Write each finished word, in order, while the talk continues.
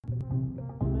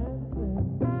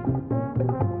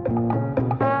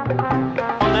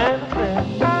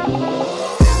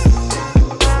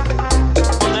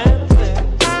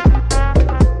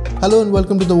Hello and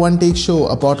welcome to the One Take Show,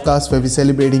 a podcast where we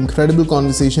celebrate incredible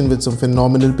conversation with some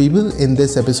phenomenal people. In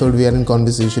this episode, we are in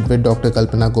conversation with Dr.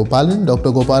 Kalpana Gopalan. Dr.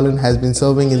 Gopalan has been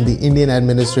serving in the Indian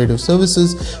Administrative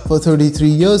Services for 33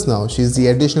 years now. She is the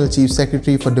Additional Chief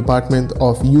Secretary for Department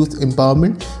of Youth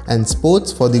Empowerment and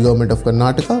Sports for the Government of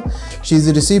Karnataka. She is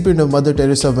the recipient of Mother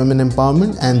Theresa Women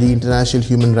Empowerment and the International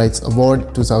Human Rights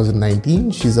Award 2019.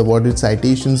 She is awarded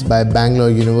citations by Bangalore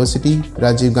University,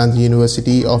 Rajiv Gandhi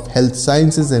University of Health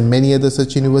Sciences and many other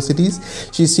such universities.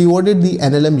 She stewarded the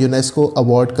NLM-UNESCO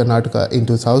Award Karnataka in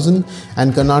 2000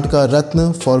 and Karnataka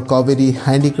Ratna for Cauvery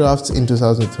Handicrafts in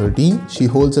 2013. She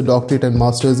holds a doctorate and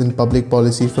master's in public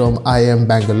policy from IIM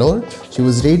Bangalore. She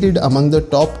was rated among the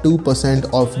top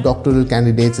 2% of doctoral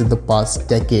candidates in the past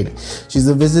decade. She is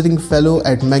a visiting fellow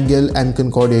at McGill and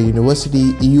Concordia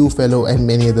University, EU fellow and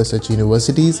many other such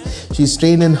universities. She is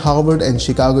trained in Harvard and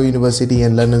Chicago University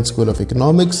and London School of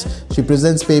Economics. She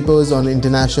presents papers on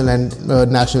international and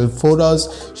national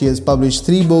forums. She has published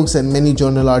 3 books and many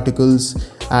journal articles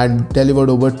and delivered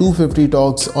over 250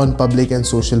 talks on public and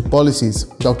social policies.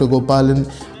 Dr.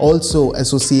 Gopalan also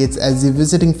associates as the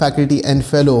visiting faculty and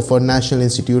fellow for National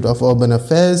Institute of Urban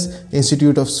Affairs,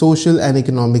 Institute of Social and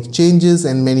Economic Changes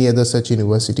and many other such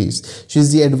universities. She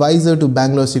is the advisor to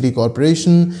Bangalore City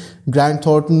Corporation, Grant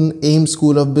Thornton, Ames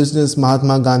School of Business,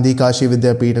 Mahatma Gandhi Kashi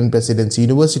Vidyapith and Presidency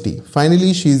University.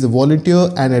 Finally, she is a volunteer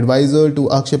and advisor to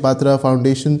Akshaya Patra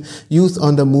Foundation, Youth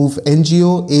on the Move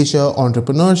NGO, Asia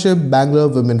Entrepreneurship, Bangalore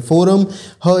Women Forum,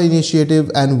 her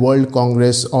initiative and World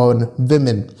Congress on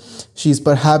Women. She is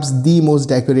perhaps the most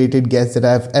decorated guest that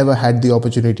I have ever had the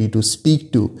opportunity to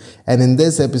speak to. And in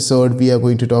this episode, we are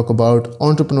going to talk about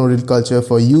entrepreneurial culture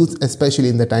for youth, especially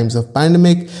in the times of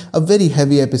pandemic. A very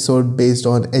heavy episode based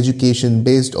on education,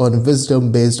 based on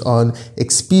wisdom, based on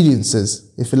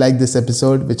experiences. If you like this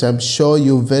episode, which I'm sure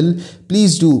you will,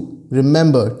 please do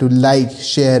remember to like,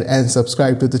 share and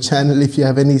subscribe to the channel. If you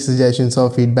have any suggestions or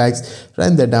feedbacks,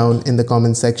 write them down in the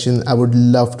comment section. I would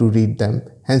love to read them.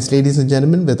 Hence, ladies and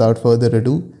gentlemen, without further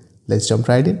ado, let's jump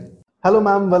right in. Hello,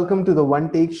 ma'am. Welcome to the One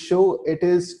Take Show. It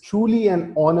is truly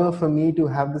an honor for me to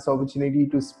have this opportunity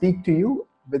to speak to you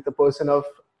with a person of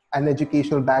an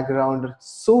educational background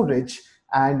so rich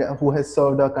and who has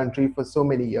served our country for so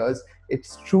many years.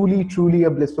 It's truly a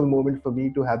blissful moment for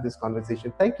me to have this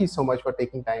conversation. Thank you so much for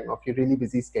taking time off your really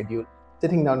busy schedule,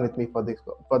 sitting down with me for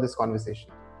this conversation.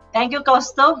 Thank you,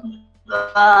 Kaustav,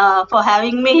 for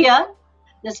having me here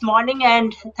this morning,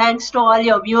 and thanks to all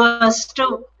your viewers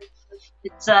too.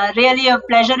 It's really a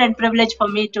pleasure and privilege for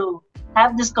me to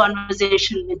have this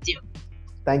conversation with you.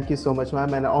 Thank you so much,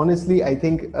 ma'am. And honestly, I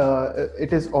think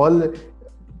it is all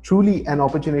truly an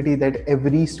opportunity that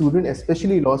every student,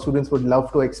 especially law students, would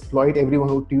love to exploit. Everyone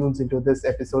who tunes into this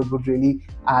episode would really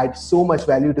add so much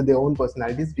value to their own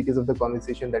personalities because of the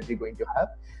conversation that we're going to have.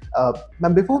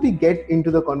 Ma'am, before we get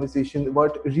into the conversation,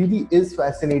 what really is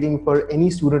fascinating for any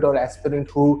student or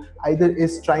aspirant who either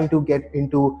is trying to get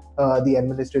into the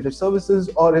administrative services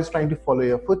or is trying to follow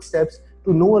your footsteps,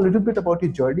 to know a little bit about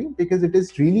your journey, because it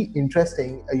is really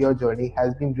interesting. Your journey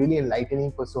has been really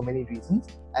enlightening for so many reasons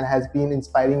and has been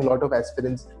inspiring a lot of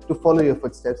aspirants to follow your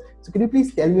footsteps. So could you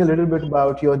please tell me a little bit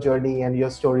about your journey and your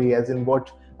story, as in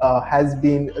what has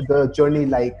been the journey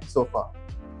like so far?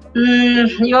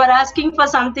 You are asking for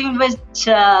something which,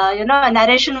 a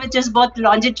narration which is both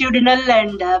longitudinal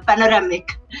and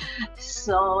panoramic.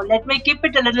 So let me keep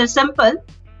it a little simple.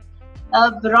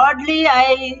 Broadly,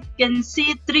 I can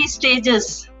see 3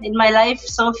 stages in my life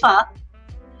so far.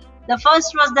 The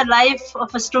first was the life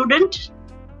of a student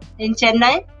in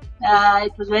Chennai.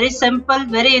 It was very simple,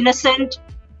 very innocent,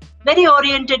 very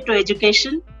oriented to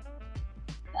education.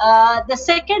 The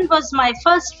second was my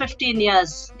first 15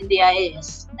 years in the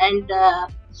IAS. And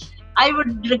I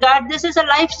would regard this as a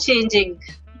life-changing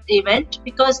event,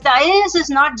 because the IAS is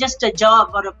not just a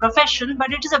job or a profession,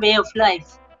 but it is a way of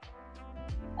life.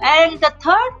 And the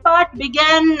third part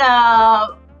began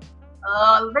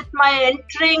with my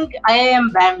entering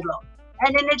IIM Bangalore.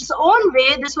 And in its own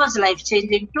way, this was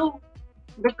life-changing too,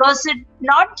 because it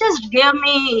not just gave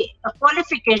me a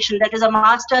qualification, that is a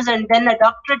master's and then a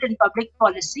doctorate in public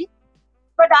policy,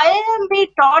 but IIMB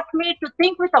taught me to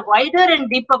think with a wider and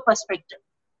deeper perspective.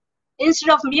 Instead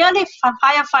of merely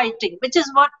firefighting, which is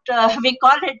what we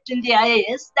call it in the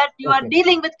IAS, that you are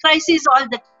dealing with crises all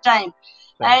the time.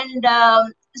 Right.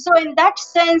 And so in that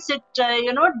sense, it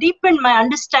deepened my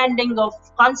understanding of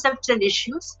concepts and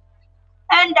issues.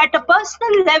 And at a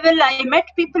personal level, I met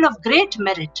people of great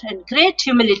merit and great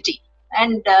humility.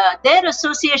 And their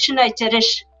association I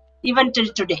cherish even till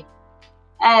today.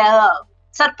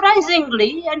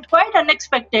 Surprisingly and quite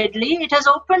unexpectedly, it has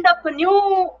opened up a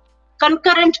new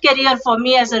concurrent career for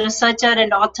me as a researcher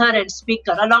and author and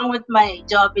speaker, along with my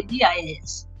job in the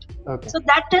IAS. Okay. So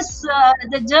that is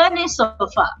the journey so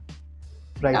far.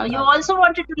 Right. Now, you also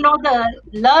wanted to know the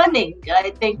learning.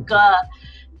 I think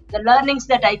the learnings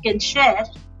that I can share.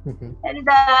 And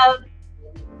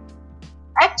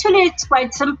actually, it's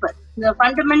quite simple. The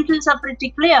fundamentals are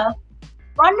pretty clear.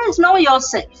 One is know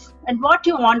yourself and what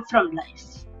you want from life.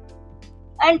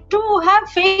 And two, have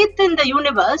faith in the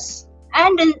universe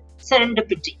and in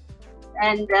serendipity.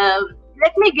 And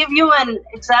let me give you an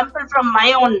example from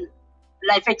my own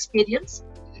life experience.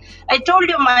 I told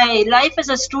you my life as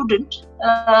a student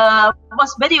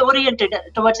was very oriented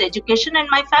towards education, and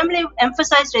my family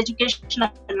emphasized education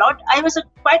a lot. I was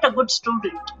quite a good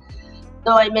student,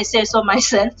 though I may say so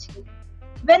myself.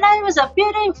 When I was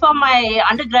appearing for my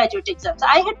undergraduate exams,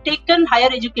 I had taken higher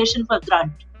education for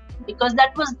granted because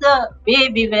that was the way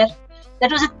we were,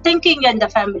 that was the thinking in the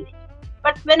family.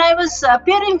 But when I was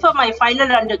appearing for my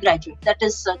final undergraduate, that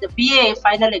is the BA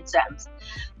final exams,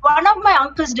 one of my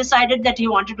uncles decided that he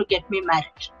wanted to get me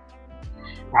married.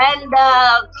 And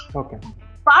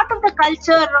part of the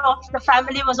culture of the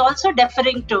family was also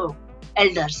deferring to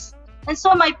elders. And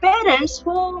so my parents,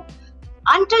 who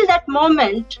until that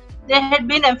moment, they had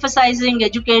been emphasizing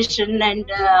education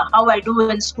and how I do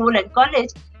in school and college,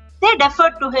 they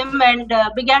deferred to him and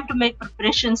began to make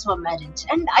preparations for marriage.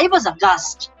 And I was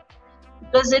aghast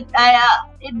because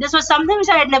this was something which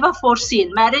I had never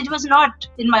foreseen. Marriage was not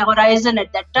in my horizon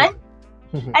at that time.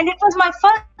 And it was my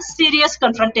first serious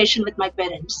confrontation with my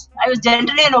parents. I was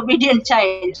generally an obedient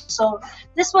child. So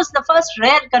this was the first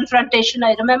rare confrontation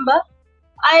I remember.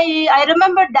 I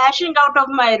remember dashing out of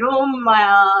my room.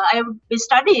 I would be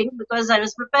studying because I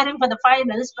was preparing for the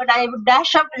finals, but I would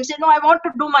dash out and say, no, I want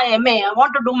to do my MA. I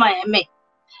want to do my MA.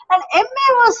 And MA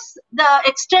was the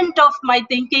extent of my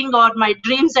thinking or my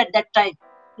dreams at that time.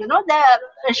 You know,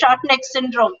 the short neck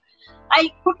syndrome. I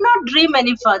could not dream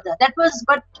any further.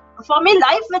 But for me,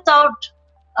 life without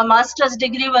a master's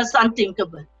degree was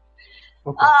unthinkable.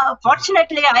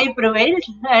 Fortunately, I prevailed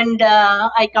and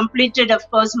I completed, of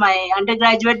course, my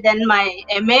undergraduate, then my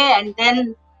MA, and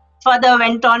then further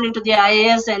went on into the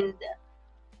IAS and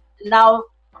now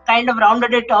kind of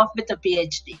rounded it off with a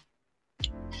PhD.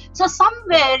 So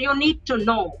somewhere you need to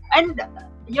know, and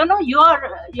you know,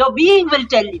 your being will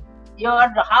tell you, your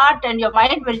heart and your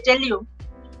mind will tell you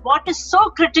what is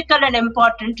so critical and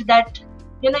important that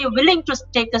you're willing to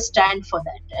take a stand for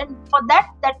that. And for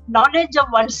that knowledge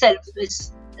of oneself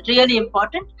is really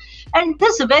important. And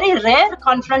this very rare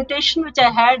confrontation which I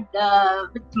had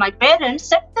with my parents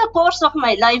set the course of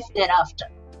my life thereafter.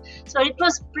 So it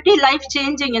was pretty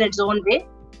life-changing in its own way.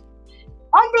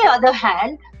 On the other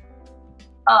hand,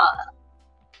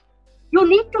 you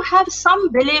need to have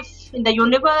some belief in the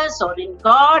universe or in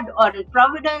God or in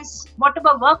providence,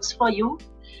 whatever works for you.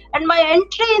 And my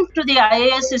entry into the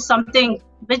IAS is something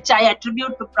which I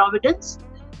attribute to providence,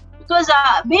 because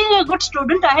being a good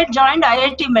student, I had joined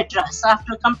IIT Madras.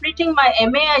 After completing my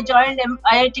MA, I joined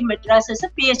IIT Madras as a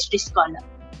PhD scholar.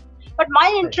 But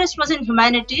my interest was in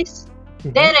humanities.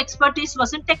 Their expertise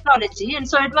was in technology, and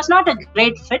so it was not a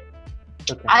great fit.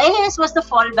 IAS was the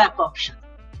fallback option.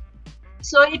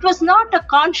 So it was not a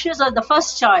conscious or the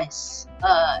first choice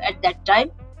at that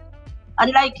time.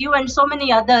 Unlike you and so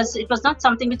many others, it was not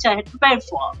something which I had prepared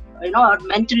for, or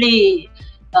mentally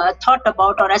thought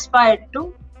about or aspired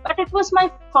to. But it was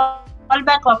my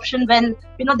fallback option when,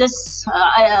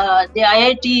 the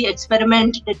IIT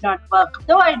experiment did not work.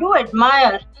 Though I do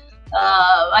admire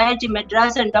IIT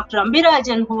Madras and Dr.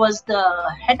 Ambirajan, who was the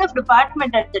head of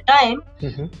department at the time,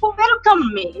 who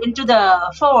welcomed me into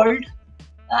the fold.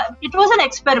 It was an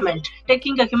experiment,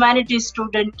 taking a humanities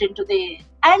student into the...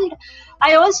 And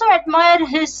I also admire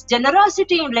his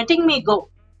generosity in letting me go.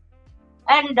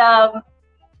 And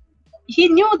he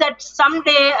knew that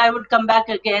someday I would come back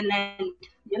again, and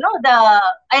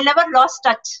I never lost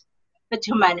touch with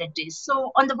humanities.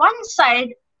 So on the one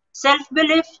side,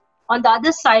 self-belief; on the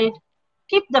other side,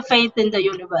 keep the faith in the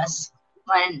universe,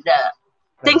 and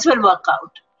things will work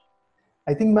out.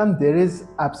 I think, ma'am, there is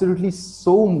absolutely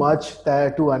so much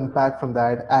there to unpack from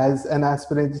that. As an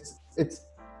aspirant, it's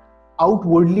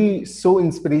outwardly so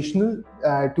inspirational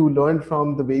to learn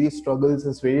from the various struggles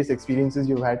and various experiences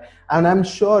you've had. And I'm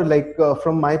sure,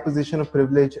 from my position of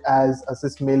privilege as a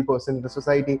cis male person in the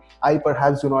society, I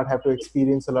perhaps do not have to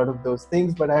experience a lot of those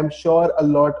things, but I'm sure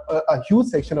a huge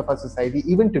section of our society,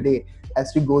 even today,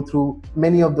 as we go through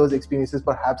many of those experiences,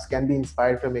 perhaps can be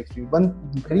inspired from experience. One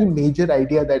very major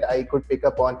idea that I could pick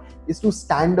up on is to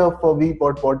stand up for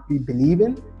what we believe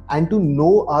in, and to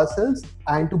know ourselves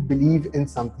and to believe in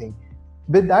something.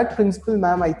 With that principle,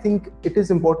 ma'am, I think it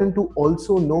is important to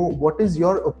also know what is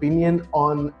your opinion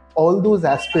on all those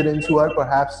aspirants who are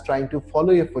perhaps trying to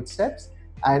follow your footsteps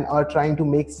and are trying to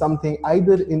make something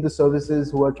either in the services,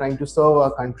 who are trying to serve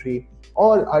our country,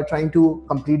 or are trying to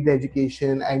complete the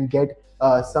education and get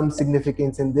some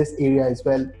significance in this area as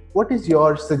well. What is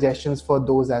your suggestions for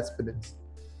those aspirants?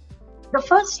 The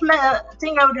first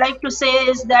thing I would like to say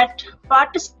is that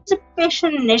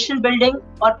participation in nation building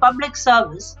or public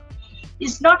service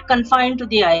is not confined to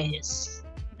the IAS.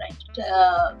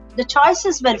 Right? The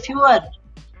choices were fewer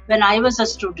when I was a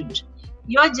student.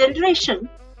 Your generation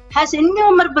has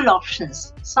innumerable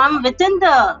options, some within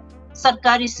the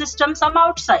Sarkari system, some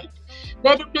outside,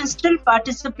 where you can still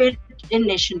participate in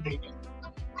nation building.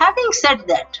 Having said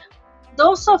that,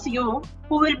 those of you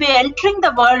who will be entering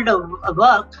the world of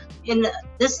work in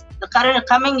the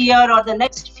coming year or the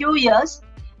next few years,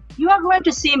 you are going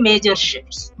to see major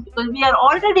shifts, because we are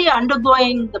already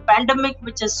undergoing the pandemic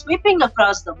which is sweeping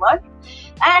across the world,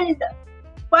 and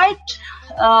quite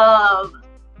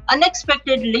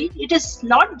unexpectedly, it is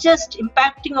not just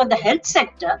impacting on the health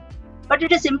sector, but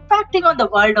it is impacting on the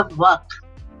world of work.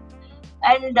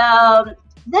 And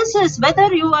this is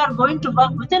whether you are going to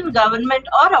work within government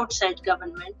or outside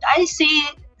government. I see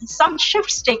some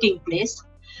shifts taking place.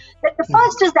 The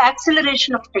first is the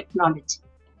acceleration of technology.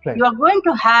 Right. You are going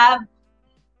to have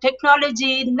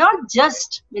technology not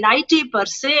just in IT per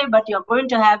se, but you're going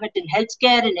to have it in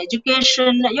healthcare, in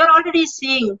education. You're already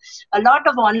seeing a lot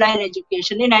of online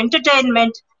education. In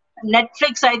entertainment,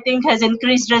 Netflix, I think, has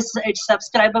increased its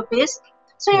subscriber base.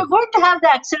 So you're going to have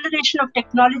the acceleration of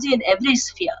technology in every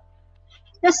sphere.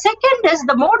 The second is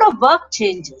the mode of work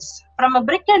changes. From a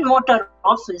brick and mortar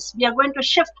office, we are going to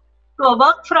shift to a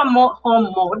work from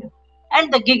home mode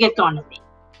and the gig economy.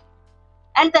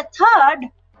 And the third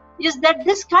is that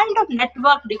this kind of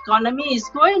networked economy is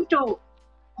going to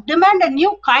demand a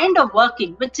new kind of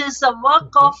working, which is a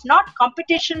work of not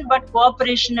competition, but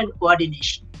cooperation and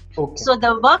coordination. Okay. So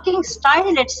the working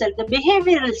style itself, the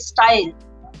behavioral style,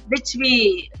 which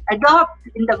we adopt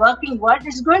in the working world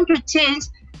is going to change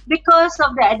because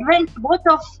of the advent both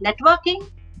of networking,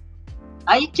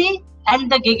 IT,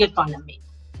 and the gig economy.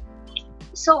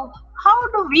 So how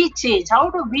do we change? How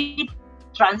do we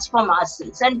transform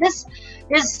ourselves? And this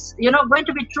is, going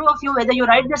to be true of you whether you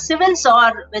write the civils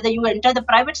or whether you enter the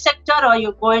private sector or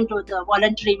you go into the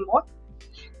voluntary mode.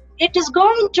 It is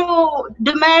going to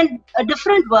demand a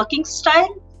different working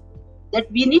style, that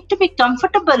we need to be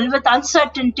comfortable with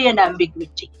uncertainty and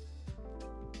ambiguity.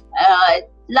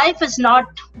 Life is not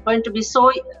going to be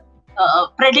so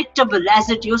predictable as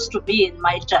it used to be in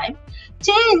my time.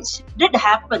 Change did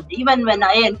happen even when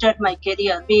I entered my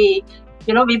career. We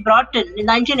brought in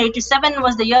 1987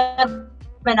 was the year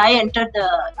when I entered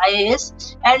the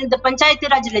IAS, and the Panchayati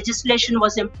Raj legislation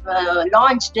was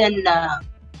launched in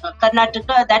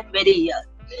Karnataka that very year.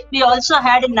 We also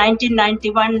had in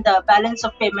 1991 the balance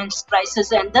of payments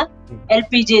crisis and the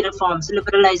LPG reforms,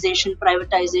 liberalization,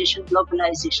 privatization,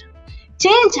 globalization.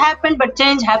 Change happened, but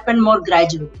change happened more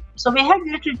gradually. So we had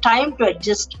little time to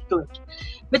adjust to it.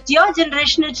 With your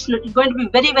generation, it's going to be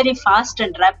very, very fast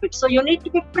and rapid. So you need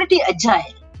to be pretty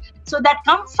agile. So that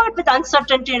comfort with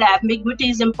uncertainty and ambiguity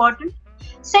is important.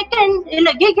 Second, in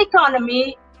a gig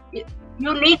economy,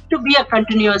 you need to be a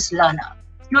continuous learner.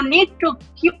 You need to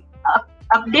keep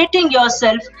updating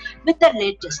yourself with the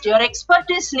latest. Your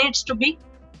expertise needs to be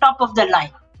top of the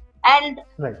line. And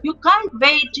you can't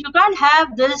wait. You can't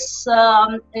have this,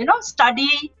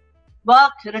 study,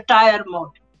 work, retire mode,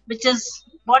 which is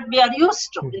what we are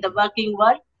used to in the working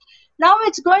world. Now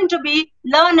it's going to be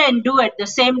learn and do at the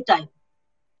same time,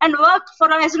 and work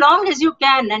for as long as you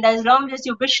can and as long as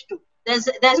you wish to.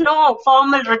 There's no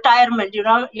formal retirement.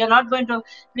 You're not going to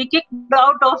be kicked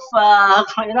out of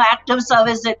active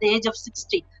service at the age of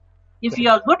 60. If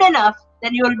you are good enough,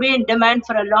 then you will be in demand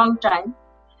for a long time.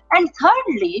 And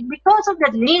thirdly, because of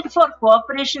the need for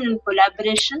cooperation and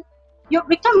collaboration, you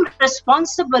become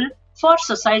responsible for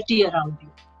society around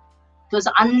you. Because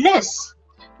unless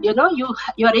you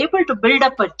are able to build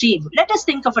up a team, let us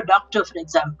think of a doctor, for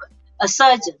example, a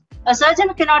surgeon. A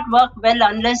surgeon cannot work well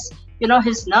unless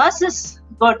his nurse is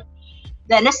good,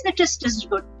 the anesthetist is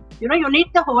good. You need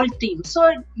the whole team. So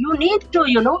you need to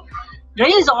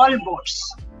raise all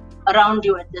boats around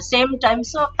you at the same time.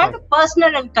 So kind of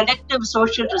personal and collective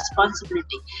social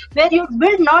responsibility, where you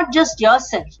build not just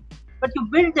yourself, but you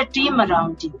build the team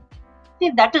around you. I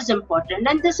think that is important.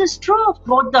 And this is true of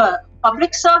both the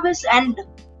public service and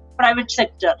private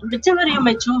sector, whichever you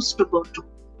may choose to go to.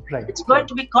 It's going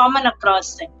to be common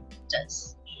across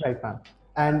sectors. Right, ma'am.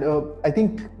 And I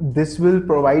think this will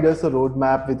provide us a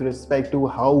roadmap with respect to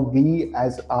how we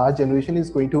as our generation is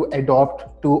going to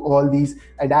adapt to all these,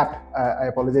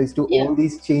 all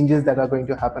these changes that are going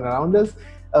to happen around us.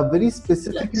 Very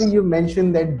specifically, you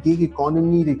mentioned that gig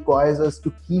economy requires us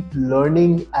to keep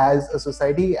learning as a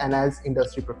society and as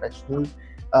industry professionals.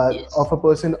 Of a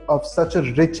person of such a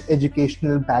rich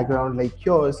educational background like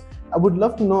yours, I would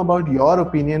love to know about your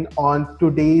opinion on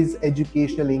today's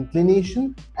educational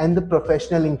inclination and the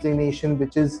professional inclination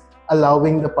which is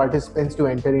allowing the participants to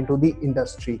enter into the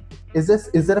industry.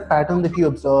 Is there a pattern that you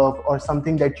observe or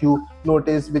something that you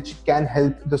notice which can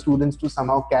help the students to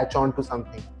somehow catch on to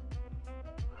something?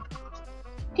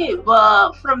 Okay,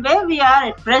 well, from where we are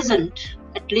at present,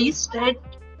 at least, it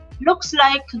looks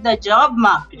like the job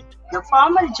market, the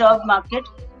formal job market,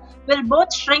 will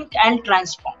both shrink and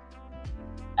transform.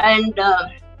 And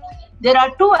there are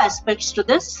two aspects to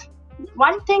this.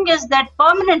 One thing is that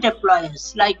permanent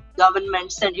employers like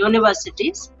governments and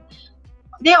universities,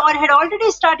 they had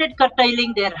already started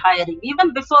curtailing their hiring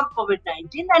even before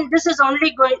COVID-19, and this is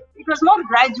only going, it was more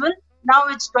gradual, now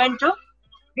it's going to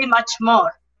be much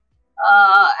more.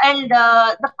 And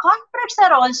the corporates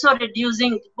are also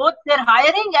reducing both their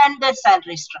hiring and their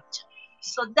salary structure.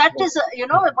 So that is,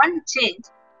 one change.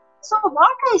 So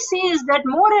what I see is that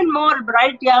more and more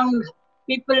bright young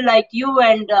people like you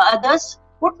and others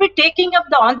would be taking up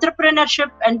the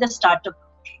entrepreneurship and the startup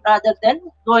rather than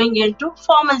going into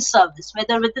formal service,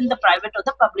 whether within the private or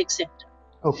the public sector.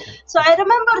 Okay. So I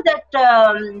remember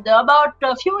that about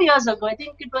a few years ago, I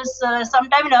think it was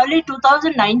sometime in early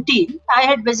 2019, I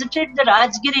had visited the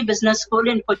Rajgiri Business School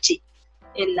in Kochi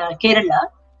in Kerala.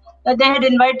 They had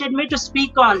invited me to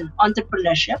speak on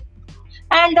entrepreneurship.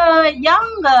 And a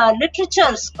young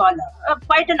literature scholar,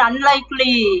 quite an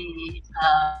unlikely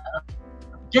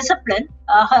discipline,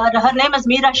 her name is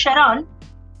Meera Sharon,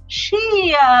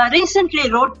 she recently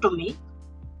wrote to me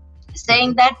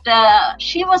saying that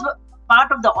she was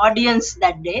part of the audience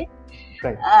that day,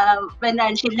 right.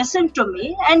 And she listened to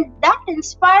me, and that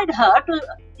inspired her to,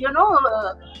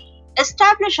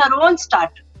 establish her own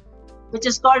startup, which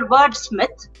is called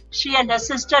Wordsmith. She and her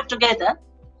sister together,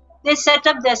 they set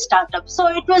up their startup. So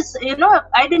it was,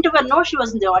 I didn't even know she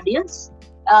was in the audience.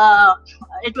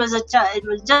 It was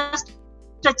just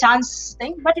a chance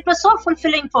thing, but it was so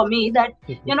fulfilling for me that,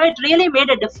 it really made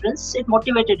a difference. It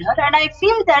motivated her. And I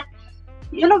feel that,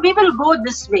 we will go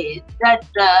this way, that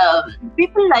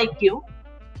people like you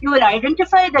will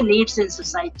identify the needs in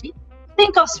society.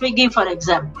 Think of Swiggy, for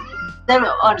example,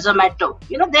 or Zomato.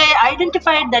 They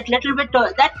identified that little bit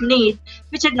of that need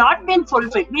which had not been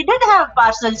fulfilled. We did have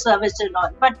parcel service and all,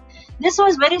 but this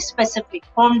was very specific,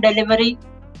 home delivery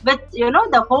with,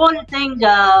 the whole thing,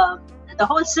 the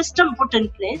whole system put in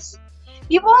place,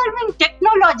 evolving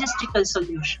technologistical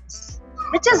solutions,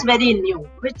 which is very new,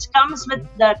 which comes with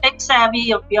the tech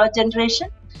savvy of your generation,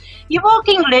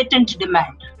 evoking latent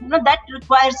demand. That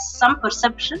requires some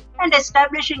perception and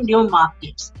establishing new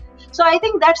markets. So I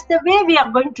think that's the way we are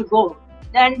going to go.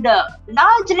 And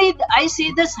largely, I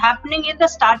see this happening in the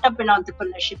startup and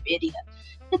entrepreneurship area.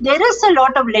 There is a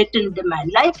lot of latent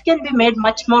demand. Life can be made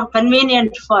much more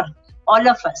convenient for all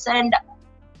of us. And,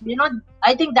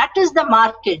 I think that is the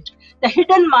market, the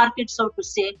hidden market, so to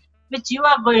say, which you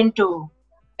are going to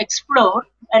explore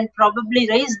and probably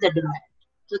raise the demand.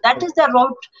 So that is the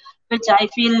route which I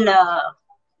feel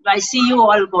I see you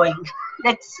all going.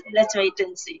 Let's wait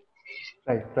and see.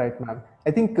 Right, ma'am.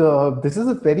 I think this is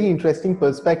a very interesting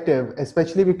perspective,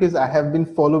 especially because I have been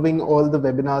following all the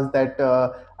webinars that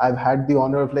I've had the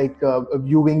honor of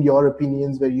viewing your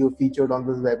opinions where you featured on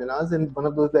those webinars. And one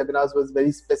of those webinars was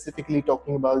very specifically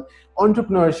talking about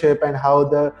entrepreneurship and how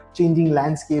the changing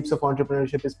landscapes of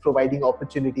entrepreneurship is providing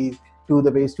opportunities to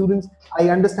the way students. I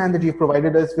understand that you've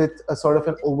provided us with a sort of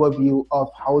an overview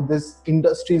of how this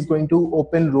industry is going to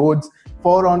open roads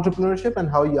for entrepreneurship and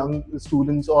how young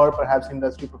students or perhaps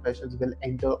industry professionals will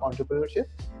enter entrepreneurship.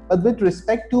 But with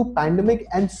respect to pandemic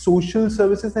and social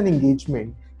services and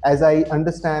engagement, as I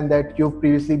understand that you've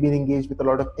previously been engaged with a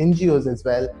lot of NGOs as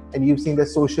well, and you've seen the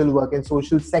social work and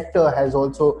social sector has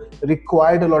also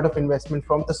required a lot of investment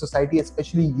from the society,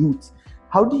 especially youths.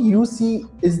 How do you see,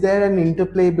 is there an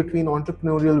interplay between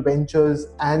entrepreneurial ventures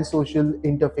and social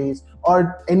interface,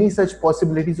 or any such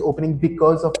possibilities opening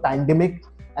because of pandemic,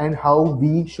 and how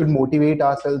we should motivate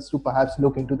ourselves to perhaps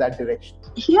look into that direction?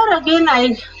 Here again,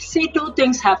 I see two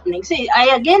things happening. See,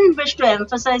 I again wish to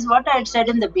emphasize what I had said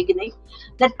in the beginning,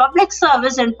 that public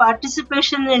service and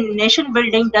participation in nation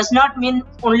building does not mean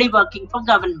only working for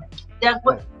government. There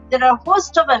are a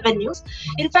host of avenues.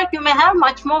 In fact, you may have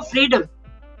much more freedom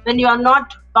when you are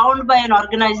not bound by an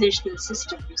organizational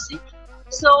system, you see.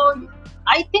 So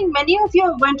I think many of you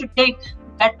are going to take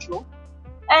that route,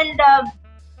 and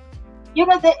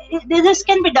this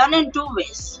can be done in two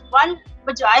ways. One,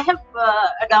 which I have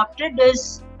adopted,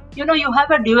 is you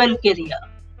have a dual career,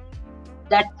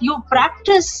 that you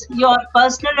practice your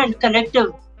personal and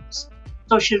collective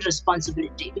social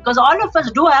responsibility, because all of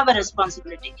us do have a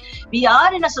responsibility. We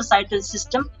are in a societal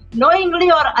system.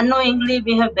 Knowingly or unknowingly,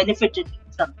 we have benefited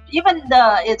from it. Even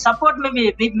the support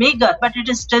may be meager, but it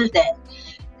is still there.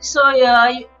 So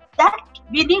that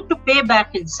we need to pay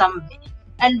back in some way.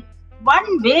 And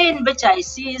one way in which I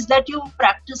see is that you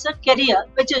practice a career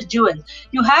which is dual.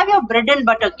 You have your bread and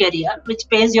butter career, which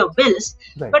pays your bills,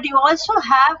 right, but you also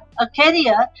have a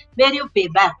career where you pay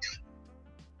back,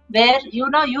 where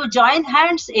you join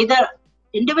hands either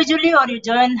individually or you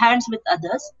join hands with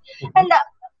others. Mm-hmm. And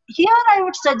here I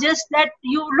would suggest that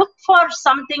you look for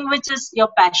something which is your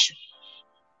passion.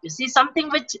 You see, something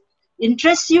which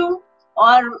interests you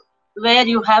or where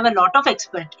you have a lot of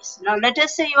expertise. Now, let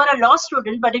us say you are a law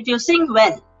student, but if you sing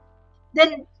well,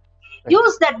 then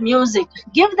use that music,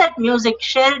 give that music,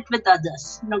 share it with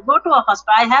others. Go to a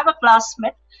hospital. I have a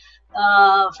classmate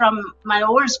from my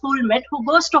old schoolmate who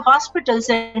goes to hospitals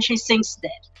and she sings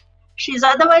there. She's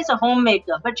otherwise a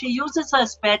homemaker, but she uses her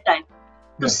spare time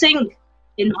to sing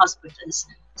in hospitals.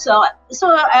 So,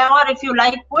 or if you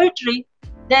like poetry,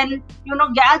 then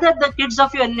gather the kids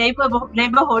of your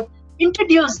neighborhood,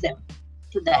 introduce them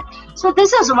to that. So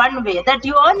this is one way that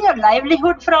you earn your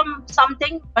livelihood from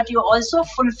something, but you also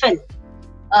fulfill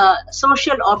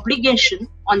social obligation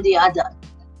on the other.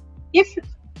 If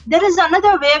there is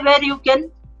another way where you can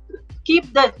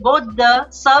keep both the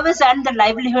service and the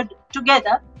livelihood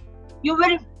together, you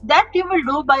will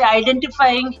do by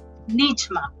identifying niche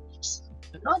markets.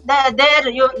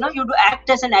 You do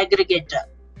act as an aggregator.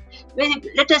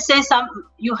 Let us say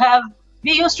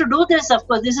we used to do this, of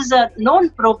course. This is a known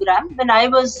program. When I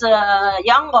was a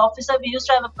young officer, we used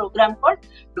to have a program called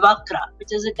Dwakra,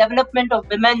 which is a development of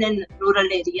women in rural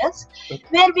areas,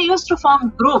 where we used to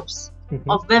form groups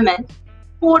of women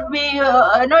who would be,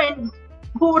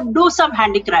 who would do some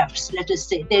handicrafts. Let us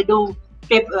say they do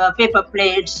paper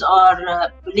plates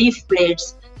or leaf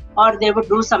plates, or they would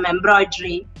do some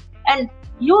embroidery and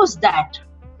use that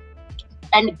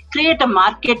and create a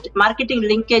marketing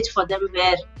linkage for them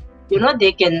where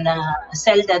they can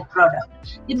sell that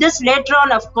product. This later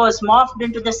on, of course, morphed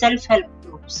into the self-help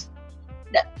groups.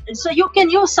 So you can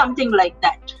use something like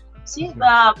that. See,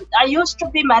 I used to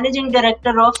be managing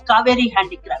director of Cauvery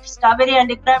Handicrafts. Cauvery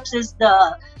Handicrafts is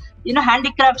the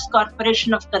Handicrafts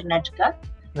Corporation of Karnataka.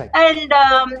 Right.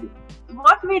 And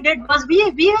what we did was we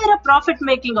were a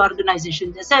profit-making organization.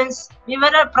 In the sense, we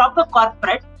were a proper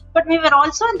corporate, but we were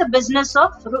also in the business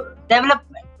of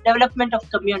development of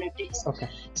communities. Okay.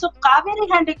 So Cauvery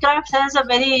Handicrafts has a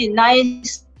very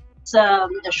nice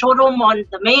showroom on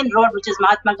the main road, which is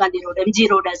Mahatma Gandhi Road, MG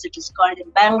Road as it is called in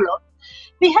Bangalore.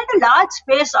 We had a large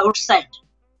space outside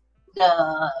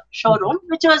the showroom,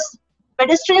 which was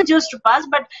pedestrians used to pass,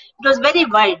 but it was very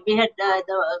wide. We had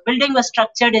the building was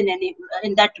structured in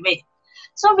that way.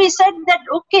 So we said that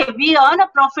okay, we earn a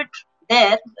profit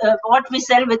there, what we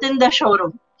sell within the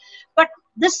showroom. But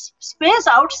this space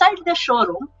outside the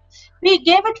showroom, we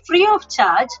gave it free of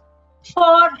charge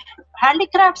for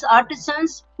handicrafts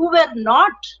artisans who were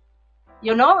not,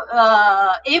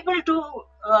 able to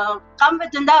come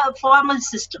within the formal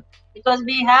system, because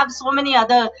we have so many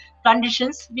other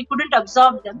conditions, we couldn't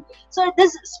absorb them. So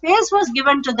this space was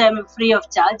given to them free of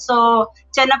charge. So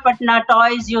Chennapatna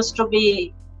toys used to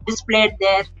be displayed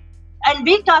there, and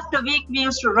week after week we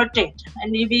used to rotate,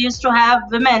 and we used to have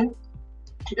women,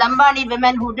 Lambani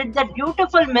women who did that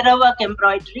beautiful mirrorwork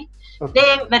embroidery. Okay.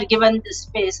 They were given this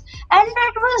space, and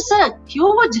it was a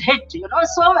huge hit,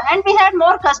 So, and we had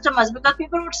more customers because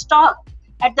people would stop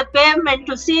at the pavement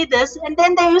to see this, and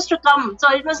then they used to come.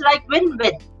 So it was like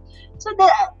win-win. So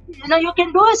you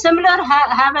can do a similar,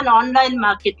 have an online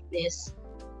marketplace,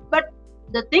 but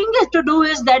the thing is to do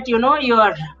is that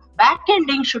your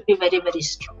back-ending should be very, very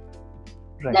strong.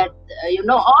 Right. That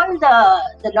all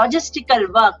the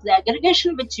logistical work, the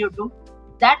aggregation which you do,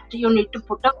 that you need to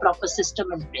put a proper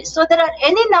system in place. So there are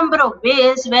any number of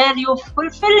ways where you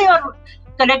fulfill your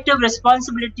collective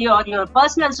responsibility or your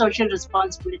personal social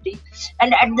responsibility,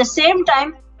 and at the same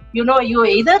time, you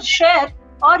either share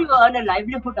or you earn a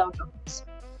livelihood out of this.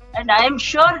 And I am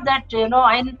sure that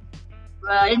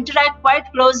I interact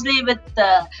quite closely with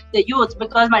the youth,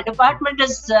 because my department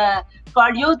is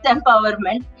called Youth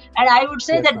Empowerment, and I would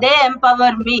say that they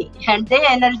empower me and they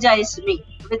energize me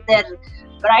with their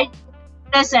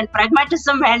brightness and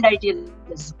pragmatism and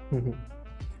idealism. Mm-hmm.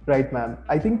 Right, ma'am.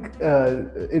 I think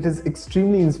it is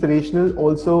extremely inspirational,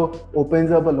 also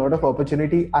opens up a lot of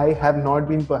opportunity. I have not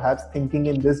been perhaps thinking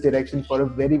in this direction for a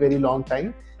very, very long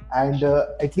time. And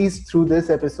at least through this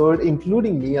episode,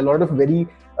 including me, a lot of very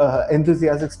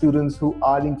enthusiastic students who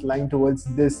are inclined towards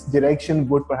this direction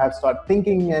would perhaps start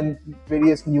thinking, and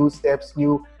various new steps,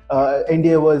 new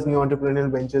endeavors, new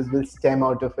entrepreneurial ventures will stem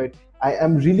out of it. I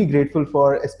am really grateful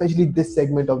for especially this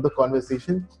segment of the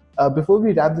conversation. Before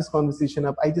we wrap this conversation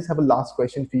up, I just have a last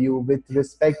question for you with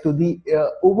respect to the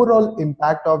overall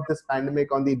impact of this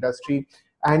pandemic on the industry,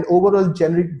 and overall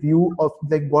generic view of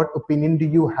like what opinion do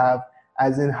you have,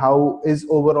 as in how is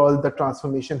overall the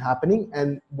transformation happening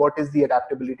and what is the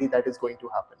adaptability that is going to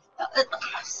happen?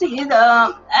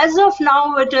 As of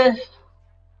now,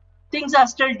 things are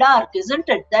still dark, isn't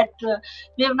it? That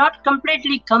we have not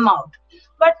completely come out.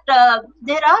 But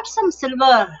there are some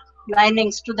silver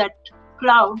linings to that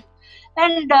cloud.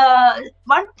 And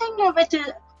one thing which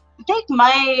take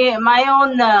my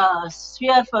own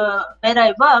sphere for where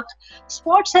I work,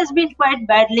 sports has been quite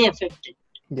badly affected.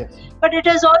 Yes. But it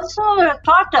has also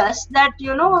taught us that,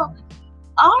 all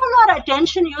our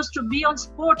attention used to be on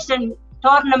sports and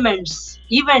tournaments,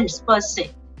 events per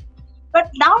se. But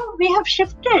now we have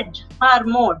shifted our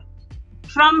mode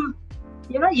from,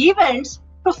 events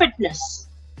to fitness.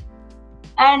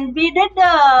 And we did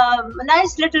a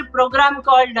nice little program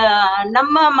called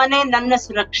Namma Mane Nanna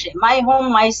Surakshe, My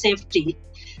Home, My Safety,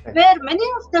 where many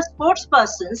of the sports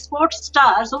persons, sports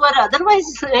stars who were otherwise,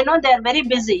 they are very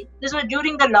busy. This was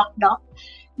during the lockdown.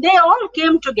 They all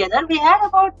came together. We had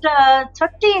about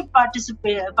 30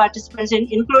 participants,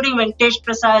 including Venkatesh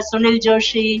Prasad, Sunil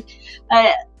Joshi,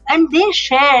 and they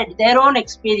shared their own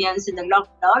experience in the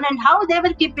lockdown and how they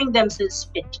were keeping themselves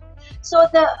fit. So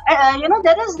there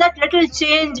is that little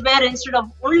change where instead of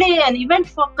only an event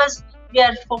focus, we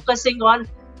are focusing on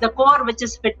the core, which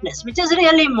is fitness, which is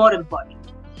really more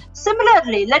important.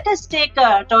 Similarly, let us take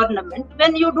a tournament.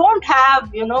 When you don't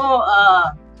have,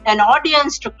 an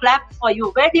audience to clap for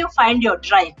you, where do you find your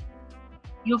drive?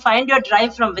 You find your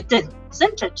drive from within,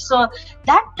 isn't it? So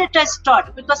that it has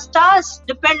taught, because stars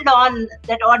depend on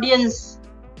that audience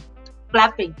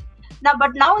clapping.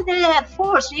 But now they are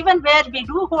forced, even where we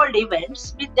do hold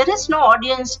events, there is no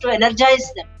audience to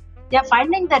energize them. They are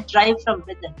finding that drive from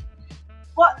within.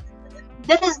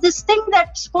 There is this thing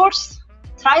that sports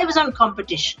thrives on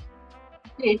competition.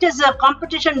 It is a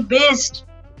competition-based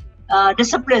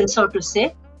discipline, so to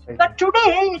say. But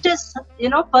today it is,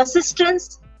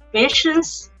 persistence,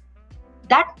 patience,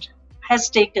 that has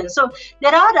taken. So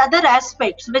there are other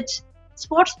aspects which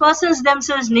sports persons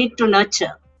themselves need to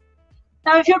nurture.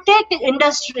 Now, if you take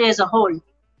industry as a whole,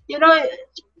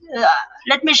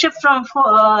 let me shift from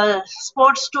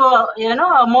sports to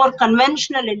a more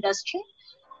conventional industry.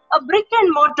 A brick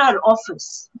and mortar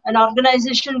office, an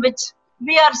organization which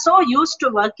we are so used to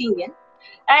working in,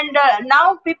 and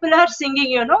now people are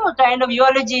singing, kind of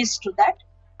eulogies to that,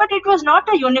 but it was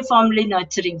not a uniformly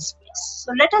nurturing space.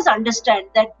 So let us understand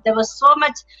that there was so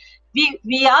much.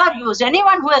 We are used.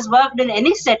 Anyone who has worked in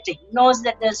any setting knows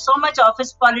that there's so much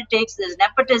office politics, there's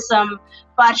nepotism,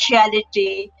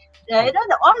 partiality,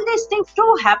 all these things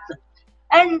do happen.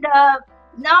 And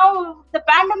now the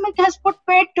pandemic has put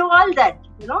paid to all that,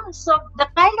 So the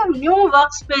kind of new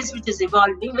workspace which is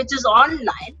evolving, which is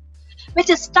online, which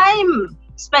is time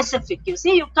specific. You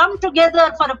see, you come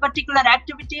together for a particular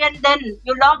activity and then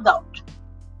you log out.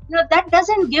 That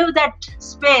doesn't give that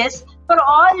space for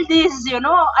all these,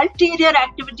 ulterior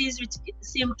activities which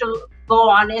seem to go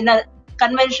on in a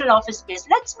conventional office space.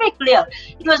 Let's be clear,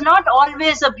 it was not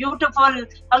always a beautiful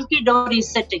hunky-dory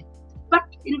setting. But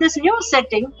in this new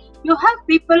setting, you have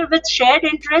people with shared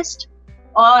interest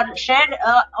or shared,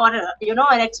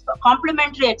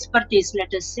 complementary expertise,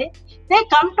 let us say. They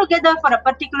come together for a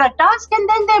particular task and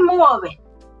then they move away.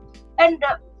 And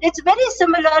it's very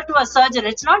similar to a surgeon.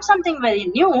 It's not something very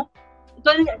new.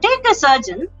 Because take a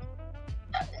surgeon.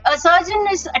 A surgeon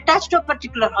is attached to a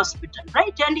particular hospital,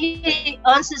 right? And he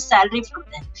earns his salary from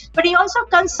there. But he also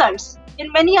consults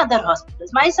in many other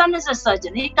hospitals. My son is a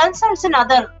surgeon. He consults in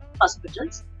other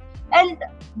hospitals. And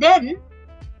then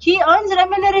he earns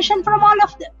remuneration from all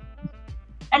of them.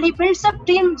 And he builds up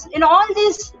teams in all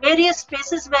these various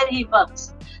spaces where he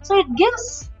works. So it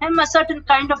gives him a certain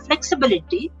kind of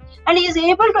flexibility. And he is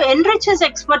able to enrich his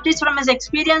expertise from his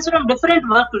experience from different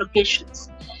work locations.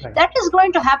 Right. That is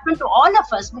going to happen to all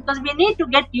of us because we need to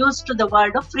get used to the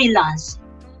word of freelance.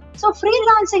 So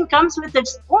freelancing comes with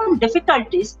its own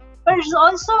difficulties, but it's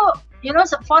also,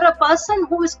 for a person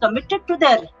who is committed to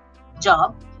their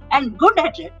job and good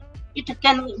at it, it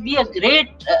can be a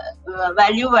great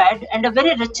value add and a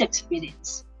very rich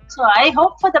experience. So I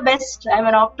hope for the best. I'm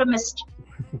an optimist.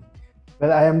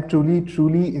 Well, I am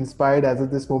truly inspired as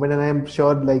of this moment, and I am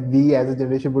sure like we as a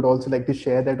generation would also like to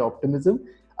share that optimism,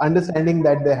 understanding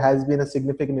that there has been a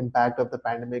significant impact of the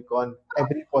pandemic on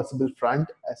every possible front,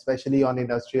 especially on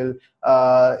industrial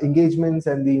engagements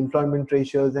and the employment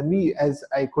ratios. And we, as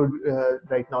I could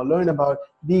right now learn about,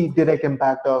 the direct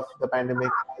impact of the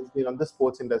pandemic has been on the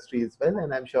sports industry as well.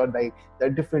 And I'm sure like there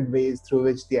are different ways through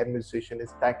which the administration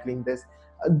is tackling this.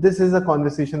 This is a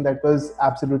conversation that was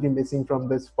absolutely missing from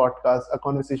this podcast, a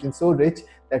conversation so rich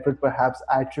that would perhaps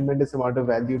add tremendous amount of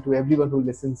value to everyone who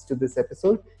listens to this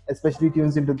episode, especially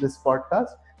tunes into this podcast.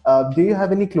 Do you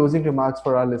have any closing remarks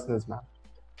for our listeners, ma'am?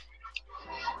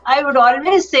 I would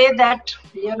always say that,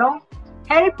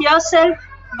 help yourself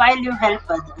while you help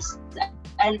others.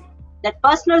 And that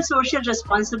personal social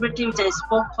responsibility which I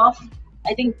spoke of,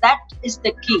 I think that is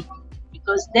the key.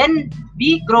 Because then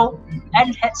we grow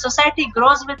and society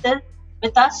grows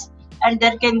with us, and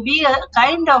there can be a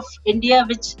kind of India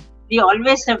which we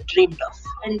always have dreamed of.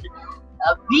 And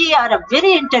we are a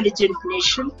very intelligent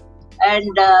nation, and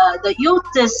the youth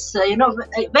is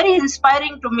very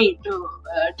inspiring to me, to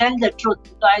tell the truth.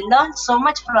 So I learned so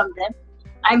much from them.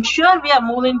 I'm sure we are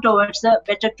moving towards a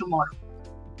better tomorrow.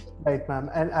 Right, ma'am.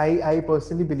 And I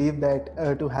personally believe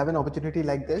that to have an opportunity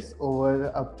like this over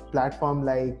a platform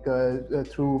like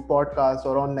through podcasts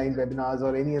or online webinars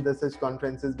or any other such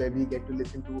conferences where we get to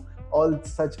listen to all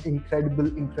such incredible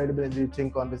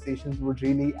enriching conversations would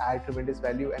really add tremendous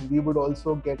value. And we would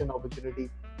also get an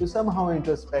opportunity to somehow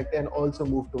introspect and also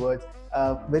move towards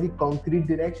a very concrete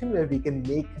direction where we can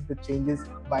make the changes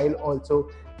while also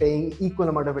paying equal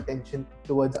amount of attention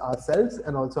towards ourselves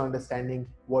and also understanding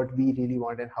what we really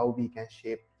want and how we can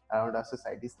shape around our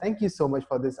societies. Thank you so much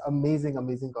for this amazing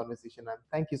conversation, ma'am.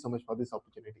 Thank you so much for this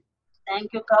opportunity.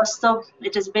 Thank you, Kaustav.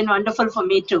 It has been wonderful for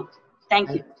me too.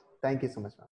 Thank you. Thank you so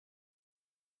much, ma'am.